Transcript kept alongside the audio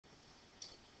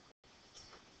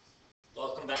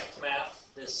back to math.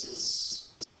 This is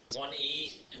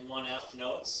 1E and 1F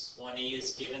notes. 1E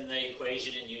is given the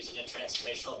equation and using a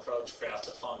transformational approach, graph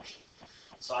the function.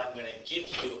 So I'm going to give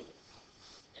you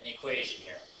an equation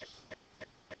here.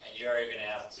 And you're going to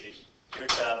have to, your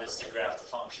job is to graph the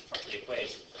function from the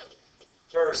equation.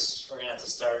 First, we're going to have to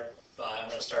start by, I'm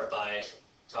going to start by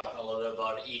talking a little bit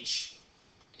about each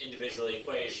individual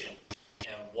equation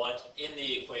and what in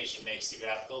the equation makes the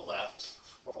graph go left,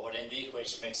 or what in the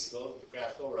equation makes the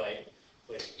graph go right,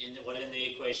 what in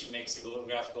the equation makes the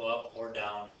graph go up or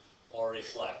down or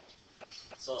reflect.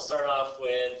 So I'll start off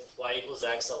with y equals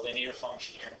x, a linear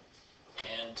function here.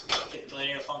 And to get the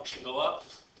linear function go up,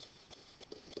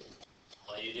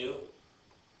 all you do,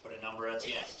 put a number at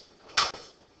the end.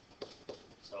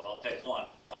 So I'll pick 1.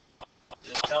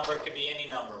 This number could be any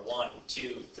number, 1,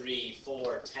 2, 3,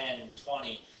 4, 10,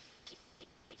 20,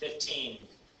 15,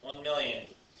 1 million.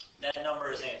 That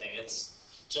number is anything. It's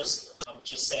just, I'm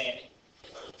just saying,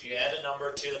 if you add a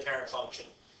number to the parent function,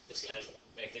 it's going to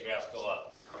make the graph go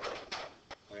up.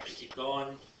 We're going to keep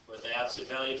going with the absolute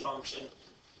value function.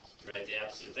 Write the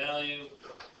absolute value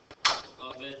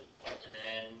of it, and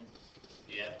then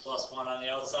you add +1 on the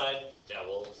outside. That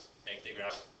will make the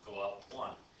graph go up 1.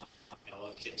 And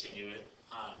we'll continue it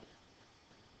on.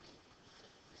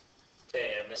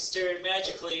 Okay, I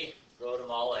magically wrote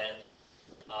them all in.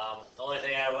 The only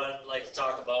thing I would like to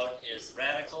talk about is the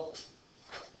radical.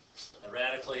 The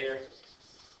radical here.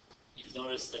 You've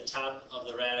noticed the top of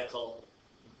the radical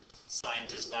sign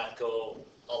does not go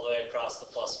all the way across the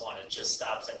 +1. It just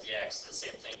stops at the x. The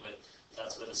same thing with,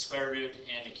 that's with a square root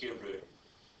and a cube root.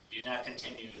 Do not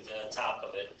continue the top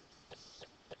of it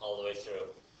all the way through.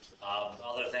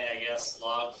 Other thing, I guess,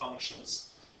 log functions.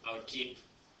 I would keep,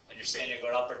 when you're saying you're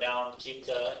going up or down, keep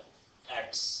the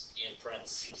x in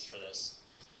parentheses for this.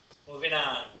 Moving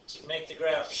on, to make the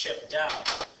graph shift down,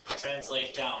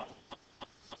 translate down.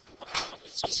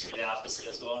 It's just the opposite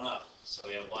as going up. So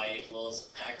we have y equals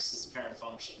x as the parent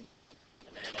function,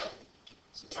 and then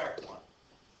subtract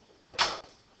 1.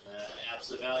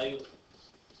 Absolute value,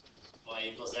 y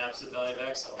equals the absolute value of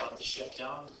x. I want to shift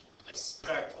down, I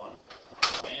subtract 1.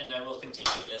 And I will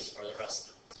continue this for the rest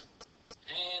of it.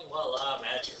 And voila,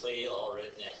 magically all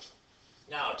written in.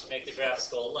 Now, to make the graphs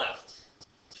go left,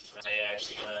 I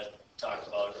actually going to talk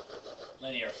about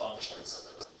linear functions.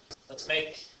 Let's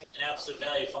make an absolute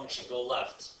value function go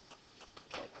left.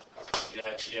 You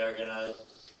actually are going to,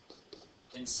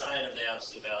 inside of the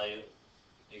absolute value,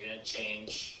 you're going to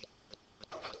change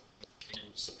and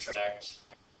subtract,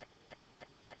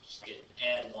 just get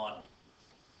add 1.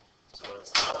 So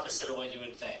it's the opposite of what you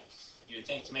would think. You would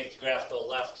think to make the graph go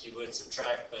left, you would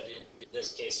subtract, but in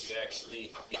this case, you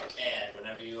actually add.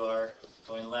 Whenever you are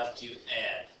going left, you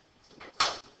add.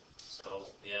 So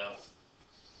we have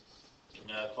in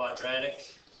a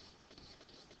quadratic,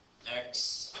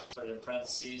 x, put it in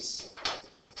parentheses,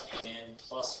 and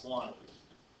 +1.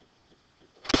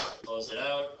 Close it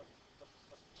out,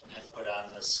 and then put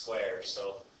on the square.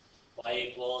 So y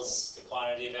equals the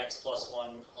quantity of x +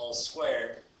 1 all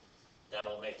squared. That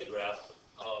will make the graph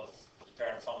of the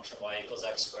parent function y equals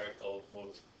x squared go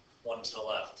move 1 to the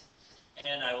left.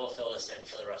 And I will fill this in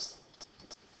for the rest of it.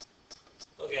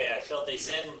 Okay, I filled these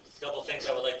in. A couple things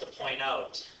I would like to point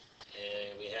out.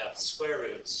 We have square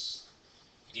roots.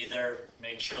 Either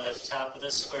make sure that the top of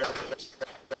the square root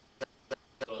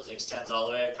extends all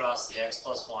the way across the x +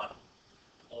 1,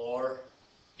 or,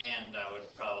 and I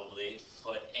would probably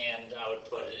put, and I would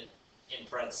put it in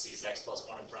parentheses, x +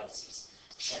 1 in parentheses.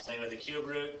 Same thing with the cube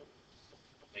root.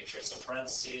 Make sure it's in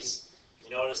parentheses.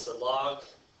 You notice the log,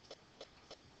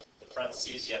 the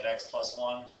parentheses, you have x +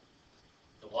 1.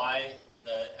 The y,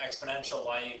 the exponential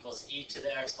y equals e to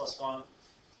the x + 1.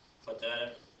 Put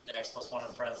the x + 1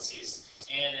 in parentheses.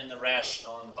 And in the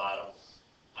rational in the bottom,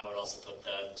 I would also put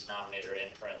the denominator in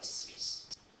parentheses.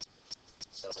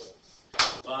 So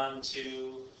move on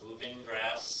to moving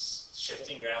graphs,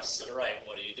 shifting graphs to the right.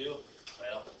 What do?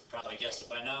 Well, you probably guessed it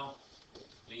by now.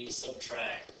 We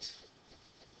subtract.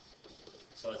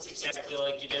 So it's exactly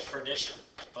like you did for addition,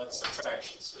 but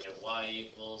subtraction. So we have y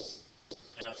equals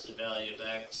absolute value of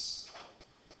x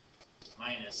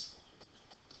minus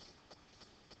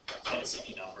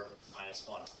any number,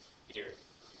 -1. Here,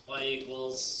 y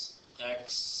equals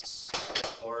x,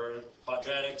 or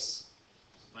quadratics,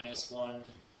 -1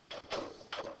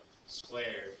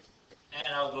 squared. And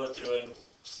I'll go through and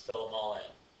fill them all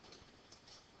in.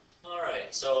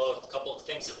 Alright, so a couple of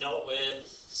things of note with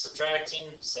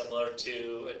subtracting, similar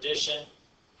to addition.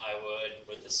 I would,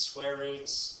 with the square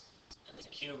roots and the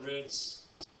cube roots,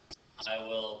 I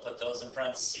will put those in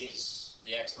parentheses,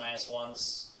 the x -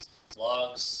 1's,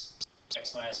 logs,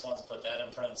 x minus 1, put that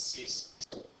in parentheses.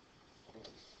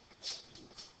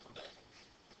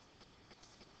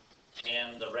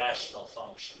 And the rational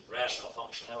function. Rational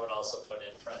function I would also put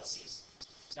in parentheses.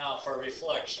 Now for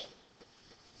reflection.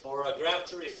 For a graph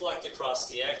to reflect across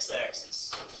the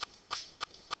x-axis,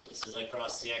 this is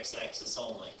across the x-axis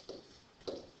only,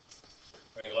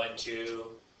 we're going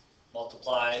to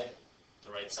multiply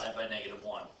the right side by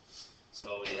 -1.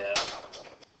 So we have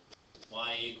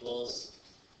y equals,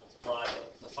 multiply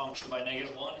the function by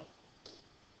 -1,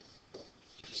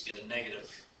 you just get a negative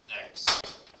x.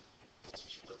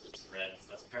 Put this in red,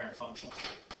 that's the parent function.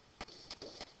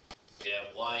 We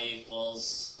have y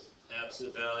equals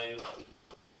absolute value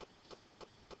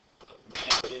of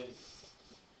negative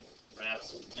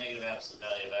absolute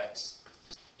value of x,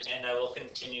 and I will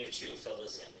continue to fill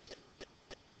this in.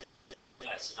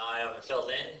 Alright, so now I have it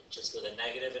filled in, just with a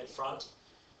negative in front.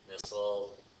 This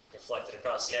will reflect it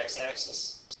across the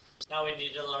x-axis. Now we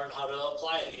need to learn how to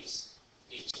apply these,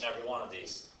 each and every one of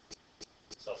these.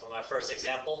 So for my first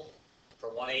example, for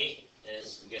 1e,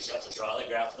 is we just have to draw the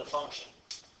graph of the function.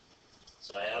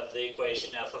 So I have the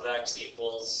equation f of x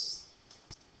equals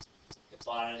the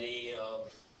quantity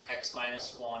of x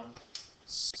minus 1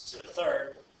 to the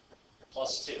third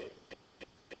plus 2.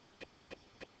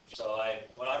 So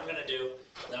what I'm going to do,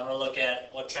 then I'm going to look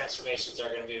at what transformations are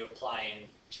going to be applying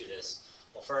to this.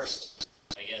 Well, first,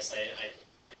 I guess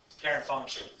parent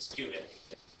function is cubic.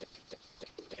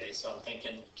 Okay, so I'm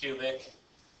thinking cubic.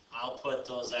 I'll put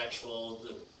those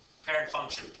the parent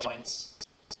function points.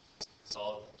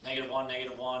 So -1,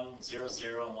 -1, 0,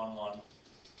 0, and 1, 1.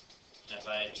 And if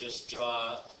I just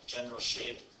draw a general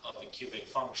shape of a cubic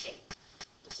function,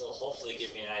 this will hopefully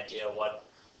give me an idea of what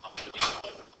I'm going to be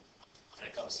doing when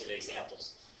it comes to the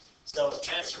examples. So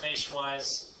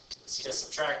transformation-wise, see to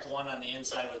subtract 1 on the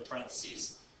inside with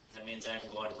parentheses. That means I'm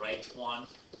going right 1.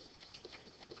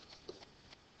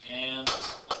 And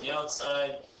on the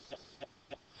outside,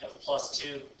 I have plus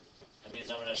 2. That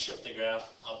means I'm going to shift the graph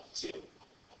up 2.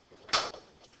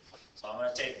 So I'm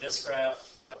going to take this graph,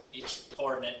 each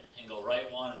coordinate, and go right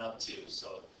 1 and up 2.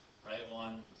 So right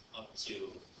 1, up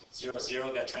 2. 0,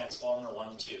 0 got transformed to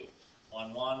 1, 2.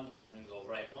 1, 1, and go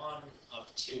right 1,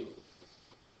 up 2.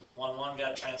 1, 1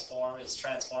 got transformed, it's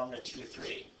transformed to 2,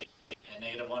 3. And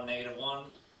 -1,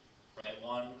 -1, right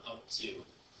 1, up 2.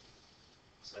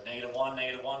 So -1,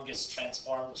 -1 gets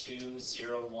transformed to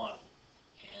 0, 1.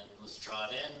 And let's draw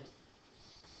it in,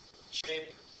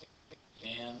 shape,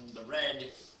 and the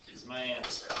red is my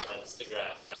answer. That's the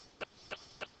graph.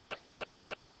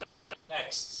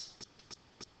 Next,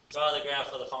 draw the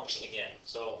graph of the function again.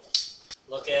 So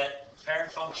look at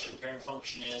parent function. Parent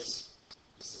function is,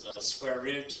 this is a square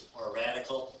root or a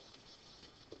radical.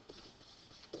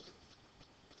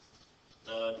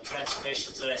 The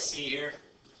transformations that I see here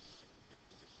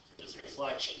is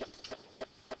reflection.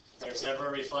 If there's ever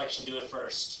a reflection, do it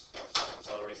first.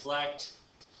 So reflect.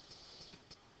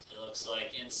 It looks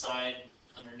like inside,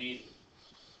 underneath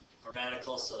a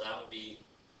radical, so that would be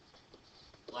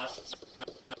left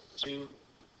 2.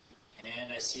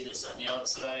 And I see this on the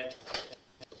outside.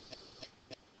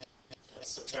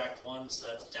 Let's subtract 1, so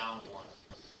that's down 1.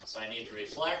 So I need to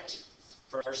reflect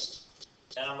first,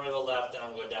 then I'm going to go left, then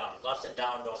I'm going to go down. Left and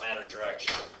down don't matter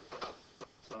direction.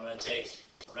 So I'm going to take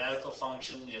a radical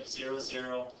function. You have 0,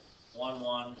 0, 1,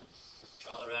 1.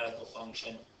 Draw the radical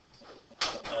function.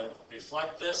 I'm going to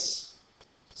reflect this.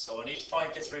 So when each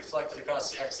point gets reflected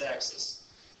across the x-axis,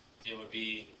 it would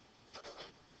be,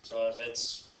 so if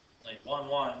it's like 1,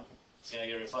 1, it's going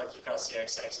to get reflected across the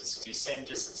x-axis. It would be the same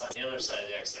distance on the other side of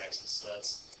the x-axis. So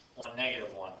that's 1,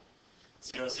 -1.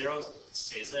 0, 0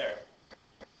 stays there.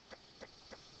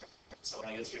 So when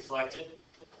it gets reflected,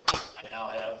 I now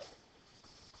have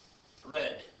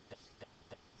red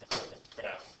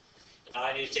graph. Now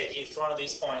I need to take each one of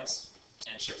these points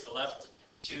and shift the left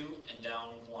 2 and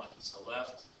down 1. So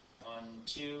left 1,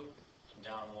 2, and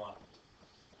down 1.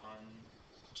 1,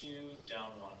 2,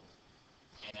 down 1.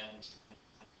 And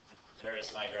there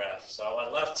is my graph. So I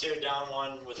went left 2, down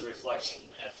 1 with a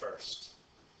reflection at first.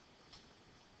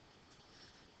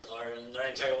 In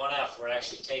Learning Target 1F, we're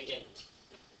actually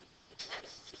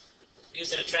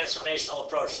using a transformational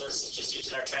approach. So this is just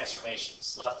using our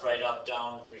transformations. Left, right, up,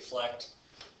 down, reflect.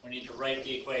 We need to write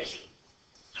the equation.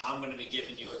 Now I'm going to be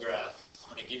giving you a graph.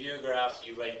 I'm going to give you a graph,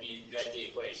 you write the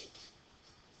equation.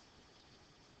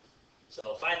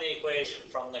 So find the equation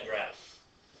from the graph.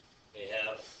 We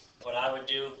have what I would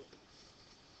do,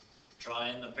 draw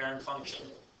in the parent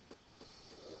function.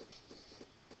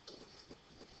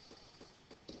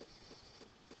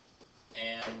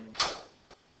 And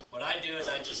what I do is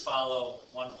I just follow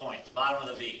 1 point, the bottom of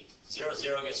the V. 0,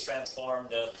 0 gets transformed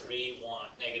to 3, 1,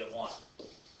 negative 1.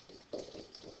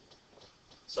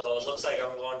 So it looks like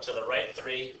I'm going to the right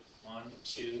 3. 1,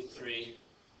 2, 3.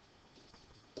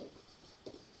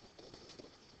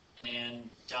 And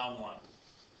down 1.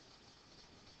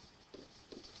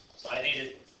 So I need to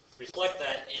reflect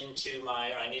that into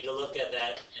my, or I need to look at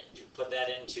that and put that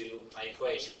into my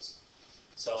equations.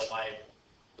 So my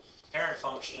parent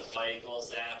function of y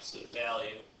equals the absolute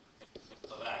value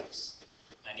of x.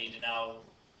 I need to know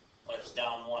what does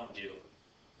down 1 do.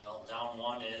 Well, down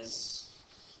 1 is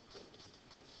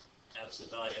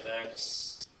absolute value of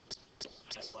x.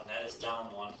 That's 1. That is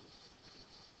down 1.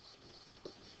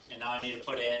 And now I need to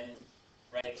put in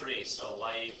right 3. So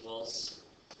y equals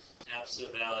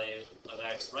absolute value of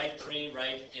x. Right 3,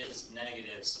 right is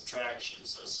negative subtraction.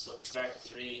 So subtract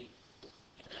 3,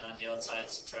 and on the outside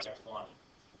subtract 1.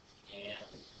 And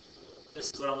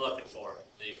this is what I'm looking for,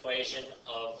 the equation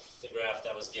of the graph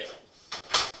that was given.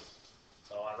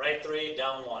 So on right 3,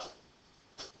 down 1.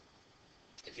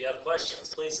 If you have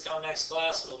questions, please come next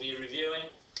class. We'll be reviewing,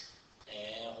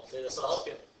 and hopefully this will help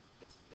you.